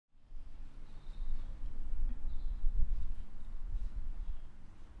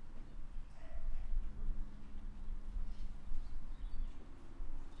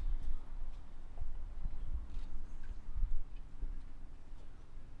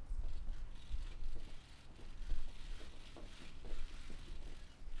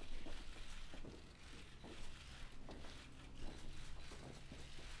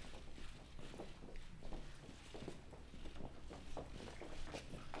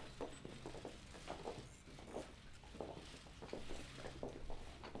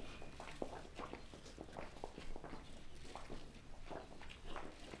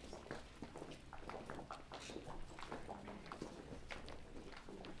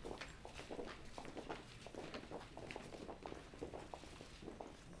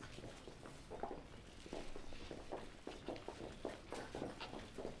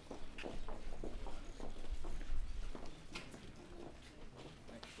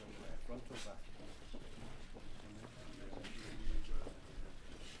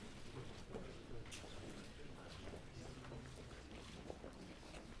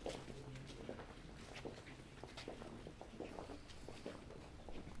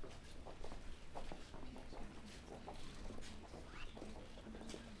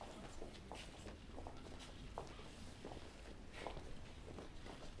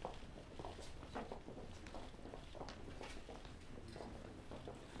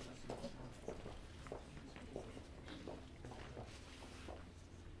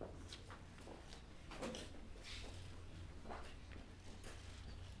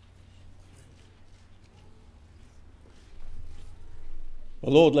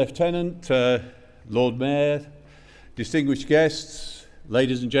Well, Lord Lieutenant, Lord Mayor, distinguished guests,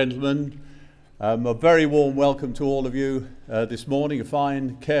 ladies and gentlemen, a very warm welcome to all of you this morning, a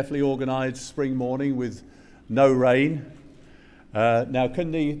fine, carefully organised spring morning with no rain. Now,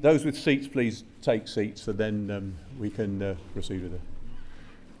 can those with seats please take seats, and then we can proceed with it.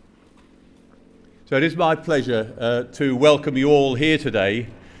 So it is my pleasure to welcome you all here today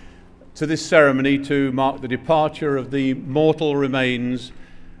to this ceremony to mark the departure of the mortal remains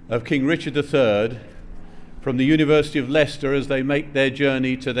of King Richard III from the University of Leicester as they make their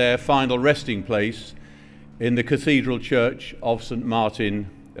journey to their final resting place in the Cathedral Church of St Martin,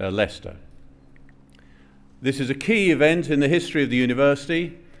 Leicester. This is a key event in the history of the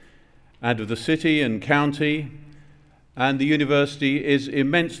university and of the city and county, and the university is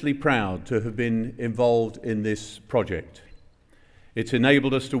immensely proud to have been involved in this project. It's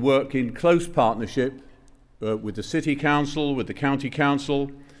enabled us to work in close partnership with the City Council, with the County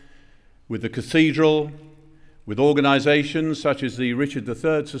Council, with the Cathedral, with organisations such as the Richard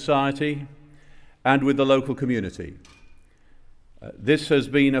III Society, and with the local community. This has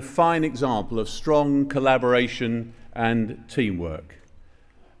been a fine example of strong collaboration and teamwork.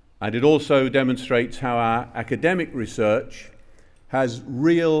 And it also demonstrates how our academic research has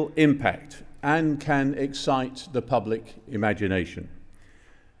real impact and can excite the public imagination.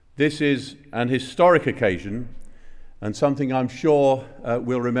 This is an historic occasion and something I'm sure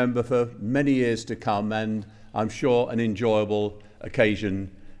we'll remember for many years to come, and I'm sure an enjoyable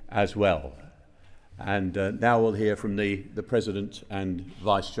occasion as well. And now we'll hear from the President and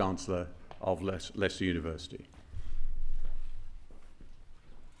Vice-Chancellor of Leicester University.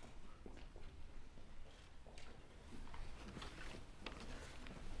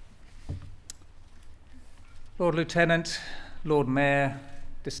 Lord Lieutenant, Lord Mayor,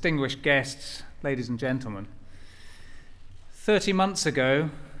 distinguished guests, ladies and gentlemen. 30 months ago,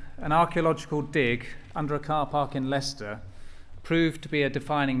 an archaeological dig under a car park in Leicester proved to be a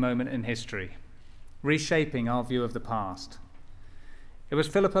defining moment in history, reshaping our view of the past. It was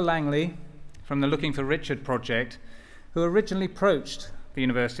Philippa Langley from the Looking for Richard project who originally approached the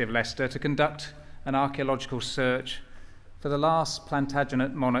University of Leicester to conduct an archaeological search for the last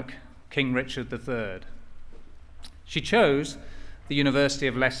Plantagenet monarch, King Richard III. She chose the University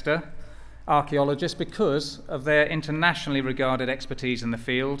of Leicester archaeologists because of their internationally regarded expertise in the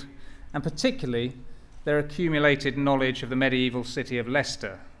field, and particularly their accumulated knowledge of the medieval city of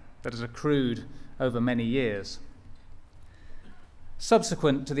Leicester that has accrued over many years.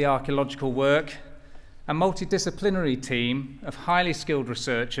 Subsequent to the archaeological work, a multidisciplinary team of highly skilled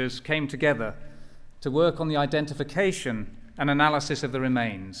researchers came together to work on the identification and analysis of the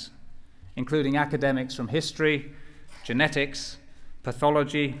remains, including academics from history, genetics,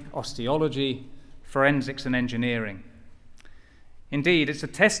 pathology, osteology, forensics and engineering. Indeed, it's a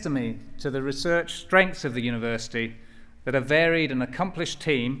testimony to the research strengths of the university that a varied and accomplished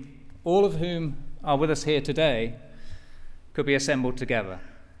team, all of whom are with us here today, could be assembled together.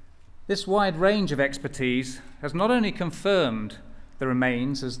 This wide range of expertise has not only confirmed the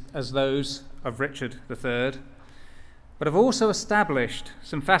remains as those of Richard III, but have also established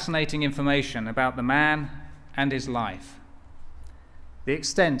some fascinating information about the man and his life, the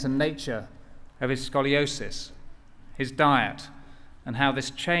extent and nature of his scoliosis, his diet, and how this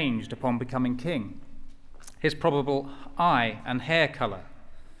changed upon becoming king, his probable eye and hair colour,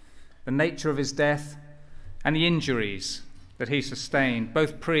 the nature of his death, and the injuries that he sustained,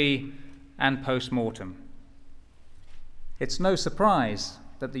 both pre- and post-mortem. It's no surprise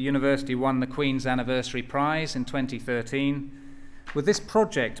that the university won the Queen's Anniversary Prize in 2013, with this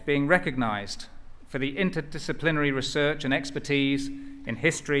project being recognised for the interdisciplinary research and expertise in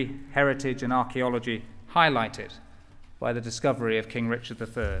history, heritage and archaeology highlighted by the discovery of King Richard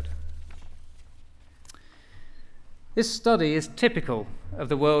III. This study is typical of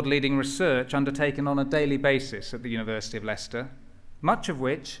the world-leading research undertaken on a daily basis at the University of Leicester, much of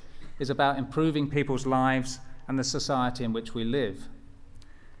which is about improving people's lives and the society in which we live.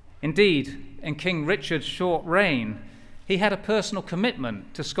 Indeed, in King Richard's short reign, he had a personal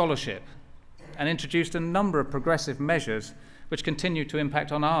commitment to scholarship and introduced a number of progressive measures which continue to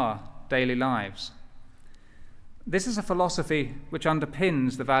impact on our daily lives. This is a philosophy which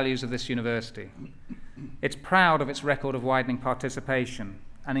underpins the values of this university. It's proud of its record of widening participation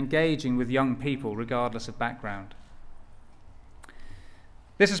and engaging with young people regardless of background.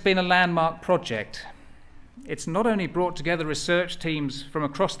 This has been a landmark project. It's not only brought together research teams from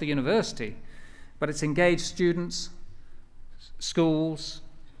across the university, but it's engaged students, schools,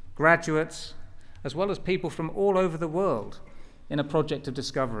 graduates, as well as people from all over the world in a project of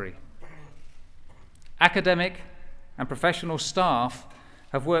discovery. Academic and professional staff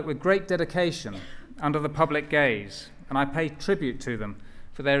have worked with great dedication under the public gaze, and I pay tribute to them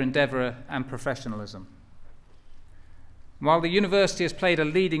for their endeavour and professionalism. While the university has played a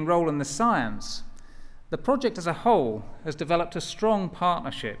leading role in the science, the project as a whole has developed a strong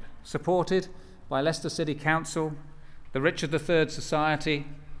partnership supported by Leicester City Council, the Richard III Society,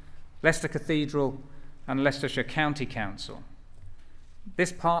 Leicester Cathedral and Leicestershire County Council.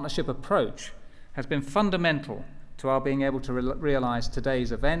 This partnership approach has been fundamental to our being able to realise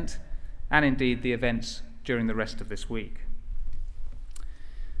today's event and indeed the events during the rest of this week.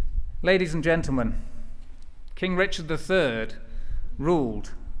 Ladies and gentlemen, King Richard III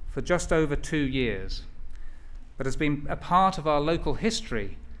ruled for just over 2 years, but has been a part of our local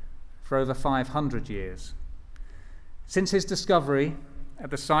history for over 500 years. Since his discovery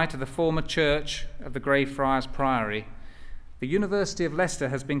at the site of the former church of the Greyfriars Priory, the University of Leicester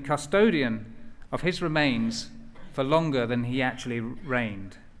has been custodian of his remains for longer than he actually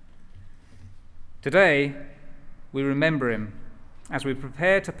reigned. Today, we remember him as we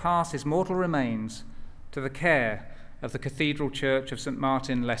prepare to pass his mortal remains to the care of the Cathedral Church of St.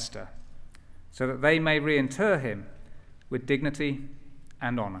 Martin, Leicester, so that they may reinter him with dignity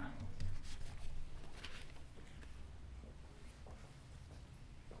and honour.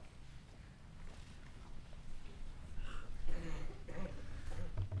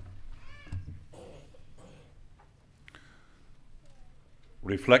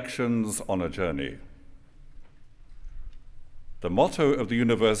 Reflections on a Journey. The motto of the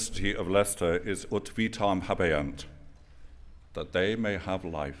University of Leicester is Ut vitam habeant, that they may have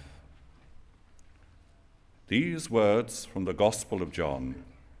life. These words from the Gospel of John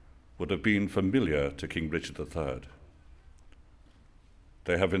would have been familiar to King Richard III.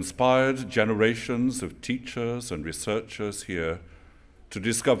 They have inspired generations of teachers and researchers here to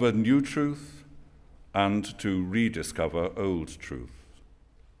discover new truth and to rediscover old truth.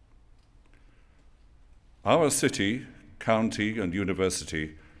 Our city, county and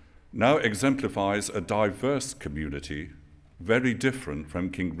university now exemplifies a diverse community very different from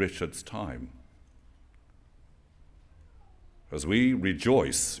King Richard's time. As we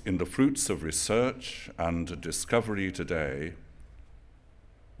rejoice in the fruits of research and discovery today,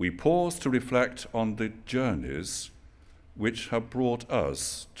 we pause to reflect on the journeys which have brought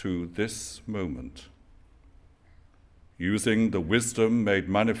us to this moment. Using the wisdom made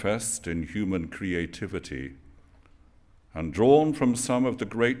manifest in human creativity and drawn from some of the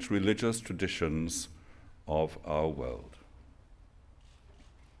great religious traditions of our world.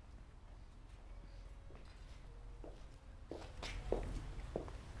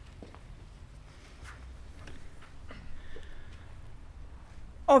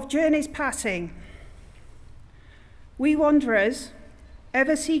 Of journeys passing, we wanderers,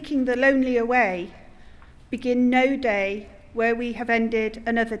 ever seeking the lonelier way, begin no day where we have ended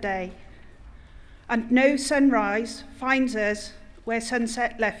another day, and no sunrise finds us where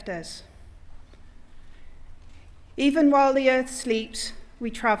sunset left us. Even while the earth sleeps, we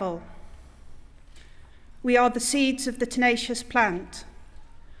travel. We are the seeds of the tenacious plant,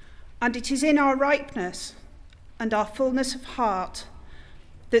 and it is in our ripeness and our fullness of heart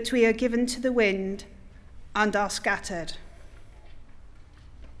that we are given to the wind and are scattered.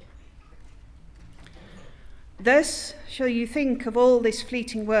 Thus shall you think of all this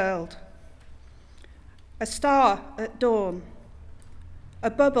fleeting world: a star at dawn, a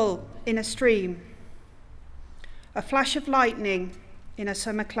bubble in a stream, a flash of lightning in a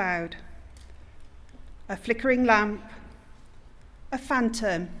summer cloud, a flickering lamp, a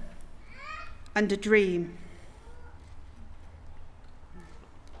phantom, and a dream.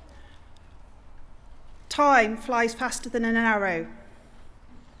 Time flies faster than an arrow,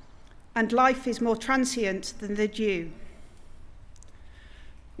 and life is more transient than the dew.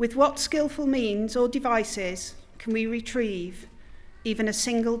 With what skillful means or devices can we retrieve even a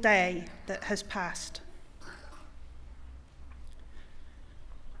single day that has passed?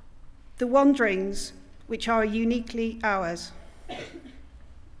 The wanderings which are uniquely ours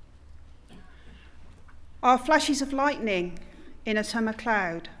are flashes of lightning in a summer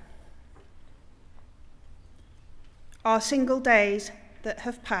cloud, are single days that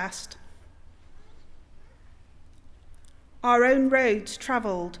have passed, our own roads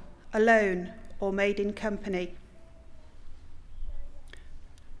travelled alone or made in company,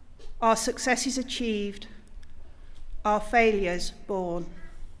 our successes achieved, our failures borne,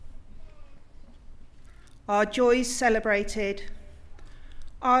 our joys celebrated,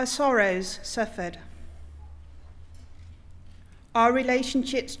 our sorrows suffered, our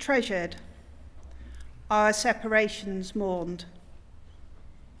relationships treasured, our separations mourned,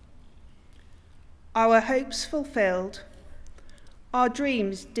 our hopes fulfilled, our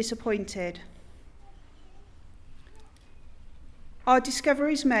dreams disappointed, our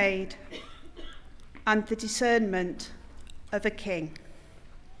discoveries made, and the discernment of a king.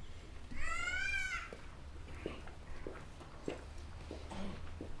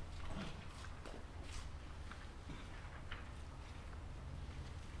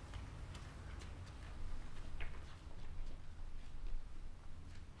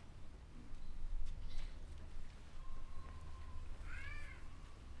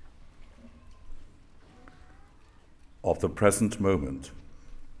 Of the present moment.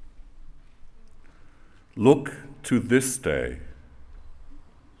 Look to this day,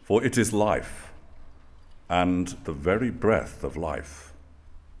 for it is life and the very breath of life.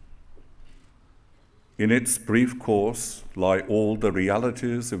 In its brief course lie all the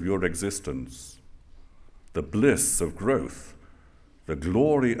realities of your existence, the bliss of growth, the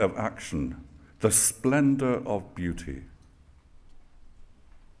glory of action, the splendor of beauty.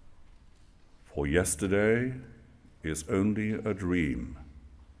 For yesterday is only a dream,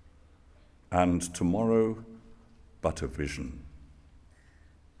 and tomorrow but a vision.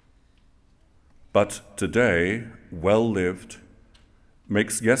 But today, well lived,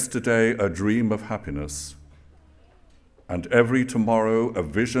 makes yesterday a dream of happiness, and every tomorrow a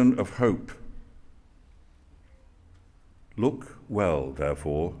vision of hope. Look well,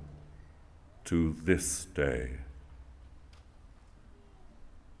 therefore, to this day.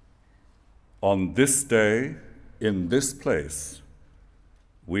 On this day, in this place,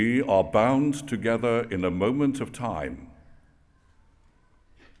 we are bound together in a moment of time.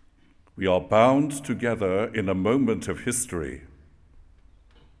 We are bound together in a moment of history.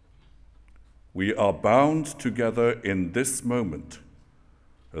 We are bound together in this moment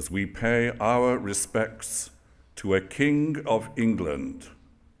as we pay our respects to a King of England.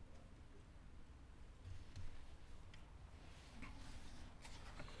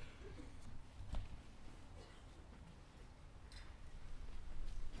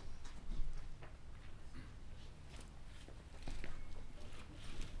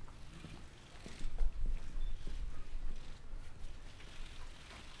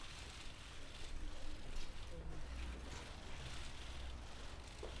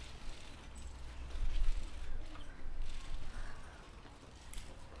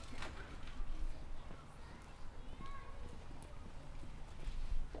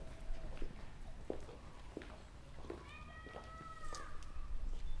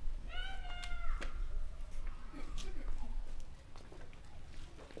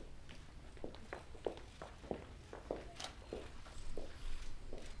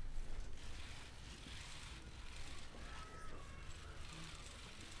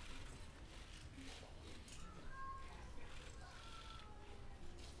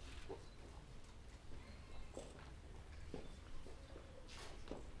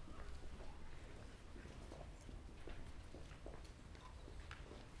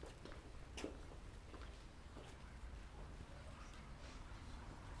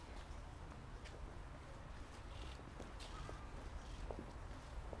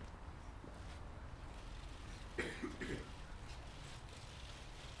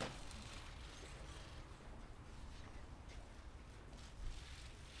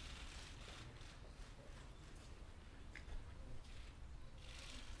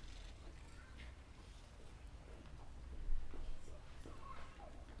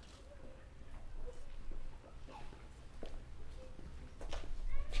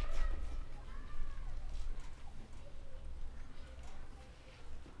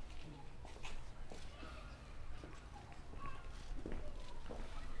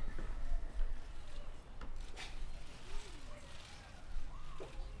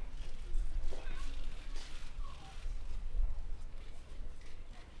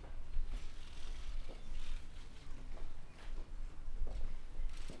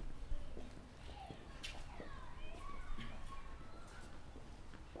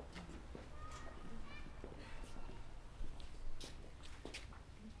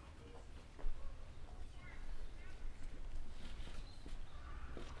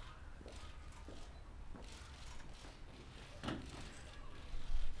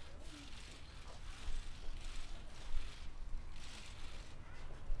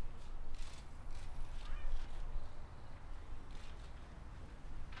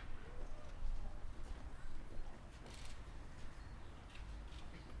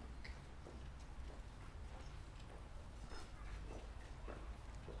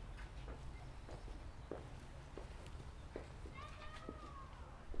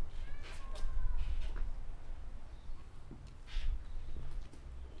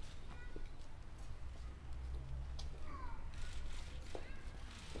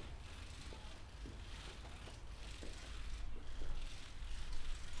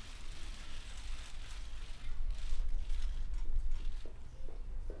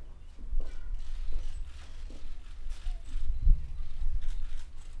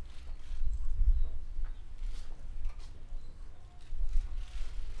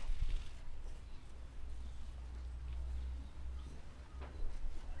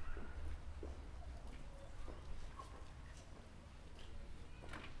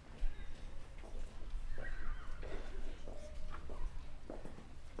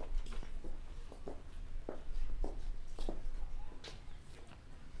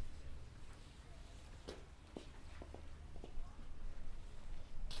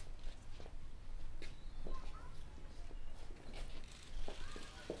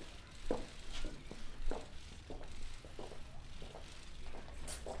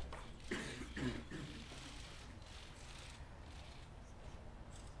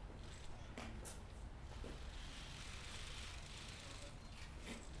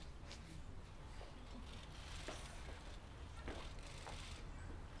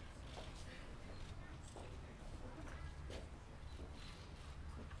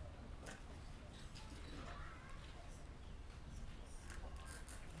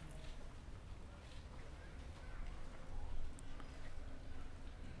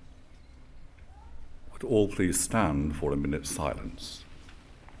 Could all please stand for a minute's silence?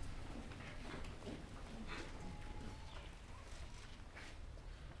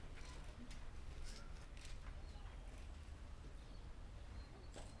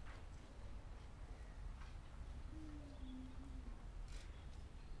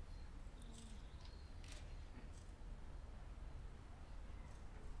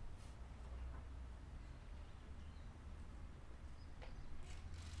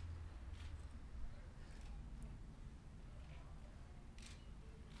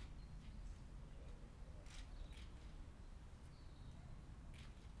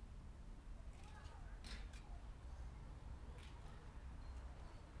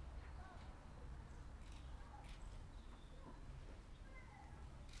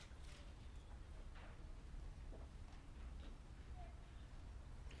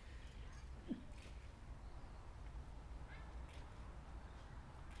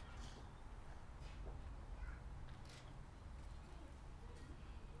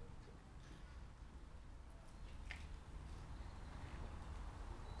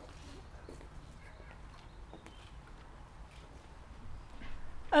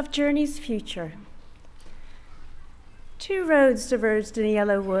 Of journey's future. 2 roads diverged in a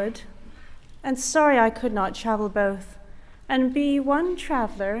yellow wood, and sorry I could not travel both, and be one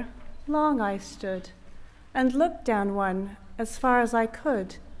traveller, long I stood, and looked down one as far as I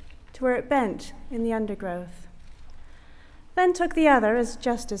could, to where it bent in the undergrowth. Then took the other as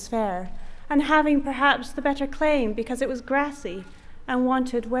just as fair, and having perhaps the better claim because it was grassy and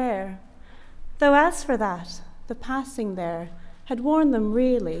wanted wear, though as for that, the passing there had worn them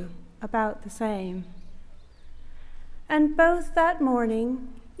really about the same. And both that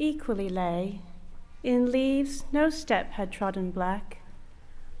morning equally lay, in leaves no step had trodden black.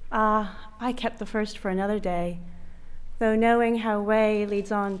 Ah, I kept the first for another day, though knowing how way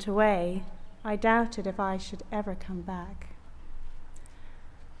leads on to way, I doubted if I should ever come back.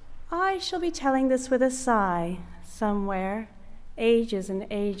 I shall be telling this with a sigh, somewhere, ages and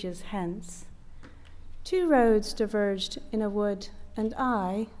ages hence. 2 roads diverged in a wood, and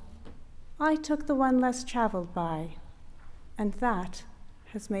I took the one less travelled by, and that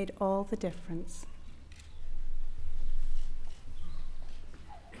has made all the difference.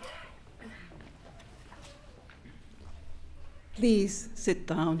 Please sit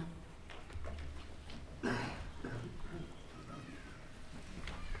down.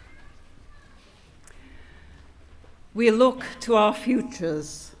 We look to our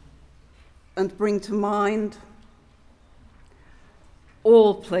futures and bring to mind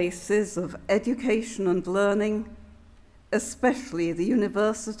all places of education and learning, especially the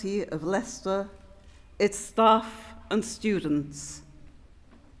University of Leicester, its staff and students,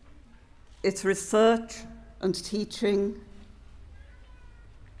 its research and teaching,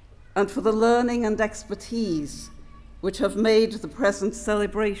 and for the learning and expertise which have made the present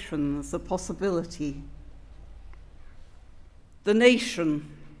celebrations a possibility. The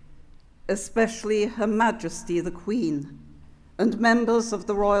nation, especially Her Majesty the Queen, and members of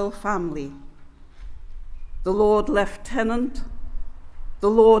the royal family, the Lord Lieutenant, the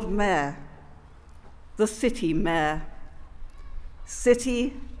Lord Mayor, the City Mayor,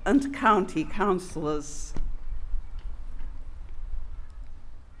 City and County Councillors,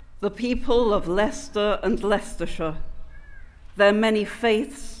 the people of Leicester and Leicestershire, their many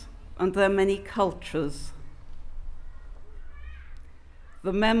faiths and their many cultures,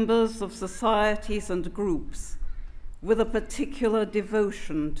 the members of societies and groups with a particular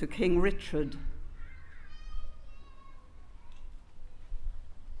devotion to King Richard,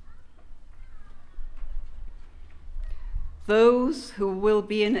 those who will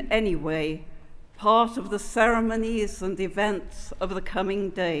be in any way part of the ceremonies and events of the coming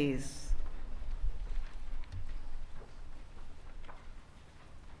days.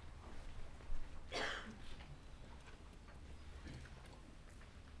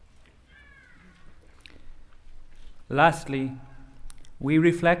 Lastly, we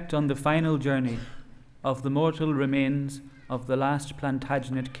reflect on the final journey of the mortal remains of the last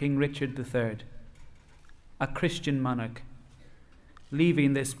Plantagenet King Richard III, a Christian monarch,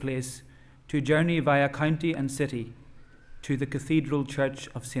 leaving this place to journey via county and city to the Cathedral Church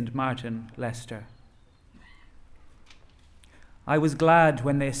of St. Martin, Leicester. I was glad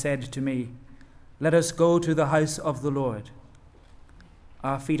when they said to me, "Let us go to the house of the Lord.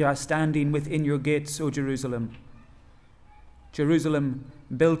 Our feet are standing within your gates, O Jerusalem. Jerusalem,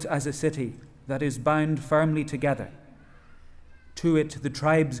 built as a city that is bound firmly together. To it the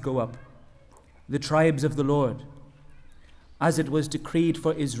tribes go up, the tribes of the Lord, as it was decreed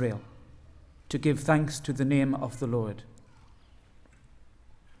for Israel, to give thanks to the name of the Lord."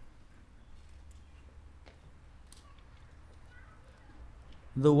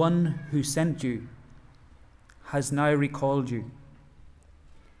 The one who sent you has now recalled you.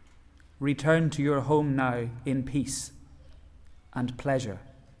 Return to your home now in peace and pleasure.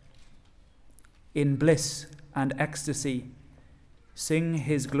 In bliss and ecstasy, sing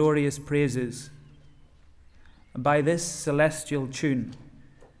his glorious praises. By this celestial tune,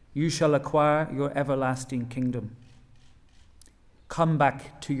 you shall acquire your everlasting kingdom. Come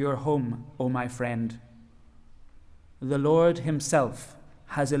back to your home, O my friend. The Lord himself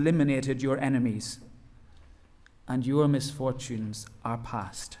has eliminated your enemies, and your misfortunes are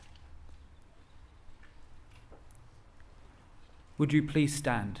past. Would you please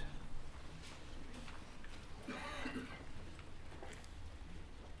stand?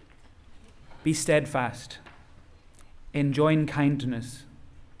 Be steadfast, enjoin kindness,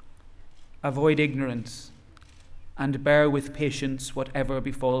 avoid ignorance, and bear with patience whatever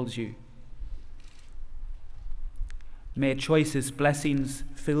befalls you. May choicest blessings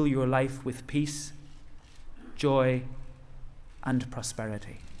fill your life with peace, joy, and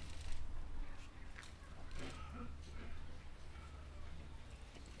prosperity.